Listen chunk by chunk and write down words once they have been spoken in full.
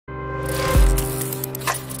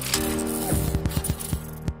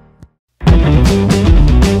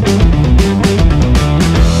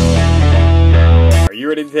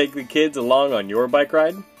to take the kids along on your bike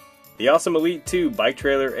ride? The awesome Elite 2 bike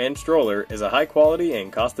trailer and stroller is a high-quality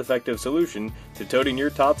and cost-effective solution to toting your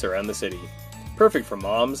tots around the city. Perfect for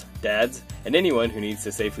moms, dads, and anyone who needs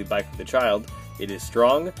to safely bike with a child, it is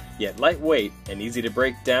strong, yet lightweight and easy to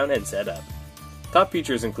break down and set up. Top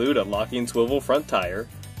features include a locking swivel front tire,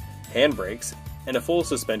 handbrakes, and a full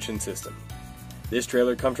suspension system. This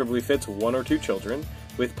trailer comfortably fits 1 or 2 children,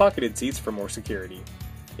 with pocketed seats for more security.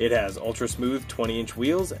 It has ultra-smooth 20-inch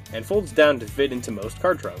wheels and folds down to fit into most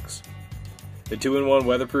car trunks. The 2-in-1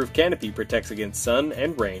 weatherproof canopy protects against sun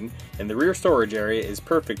and rain, and the rear storage area is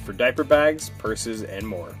perfect for diaper bags, purses, and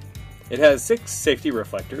more. It has 6 safety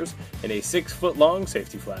reflectors and a 6-foot-long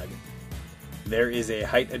safety flag. There is a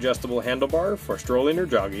height-adjustable handlebar for strolling or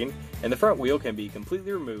jogging, and the front wheel can be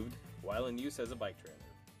completely removed while in use as a bike trailer.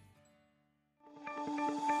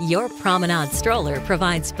 Your Promenade stroller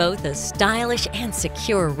provides both a stylish and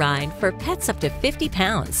secure ride for pets up to 50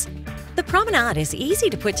 pounds. The Promenade is easy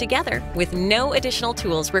to put together with no additional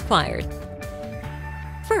tools required.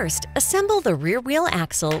 First, assemble the rear wheel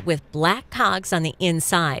axle with black cogs on the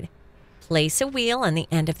inside. Place a wheel on the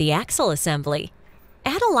end of the axle assembly.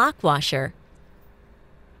 Add a lock washer.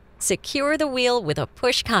 Secure the wheel with a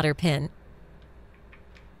push cotter pin.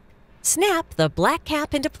 Snap the black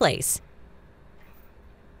cap into place.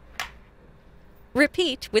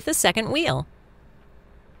 Repeat with the second wheel.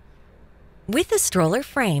 With the stroller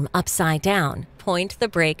frame upside down, point the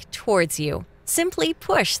brake towards you. Simply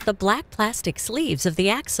push the black plastic sleeves of the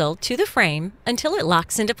axle to the frame until it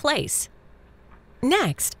locks into place.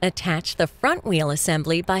 Next, attach the front wheel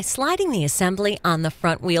assembly by sliding the assembly on the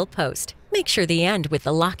front wheel post. Make sure the end with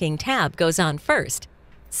the locking tab goes on first.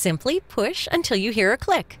 Simply push until you hear a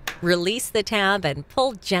click. Release the tab and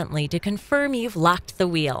pull gently to confirm you've locked the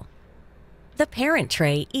wheel. The parent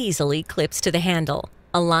tray easily clips to the handle.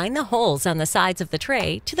 Align the holes on the sides of the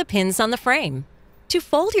tray to the pins on the frame. To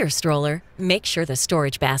fold your stroller, make sure the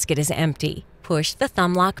storage basket is empty. Push the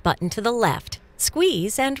thumb lock button to the left.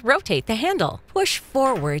 Squeeze and rotate the handle. Push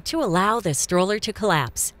forward to allow the stroller to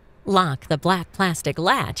collapse. Lock the black plastic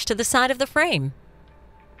latch to the side of the frame.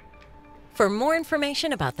 For more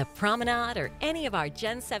information about the Promenade or any of our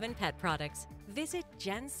Gen 7 pet products, visit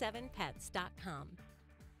gen7pets.com.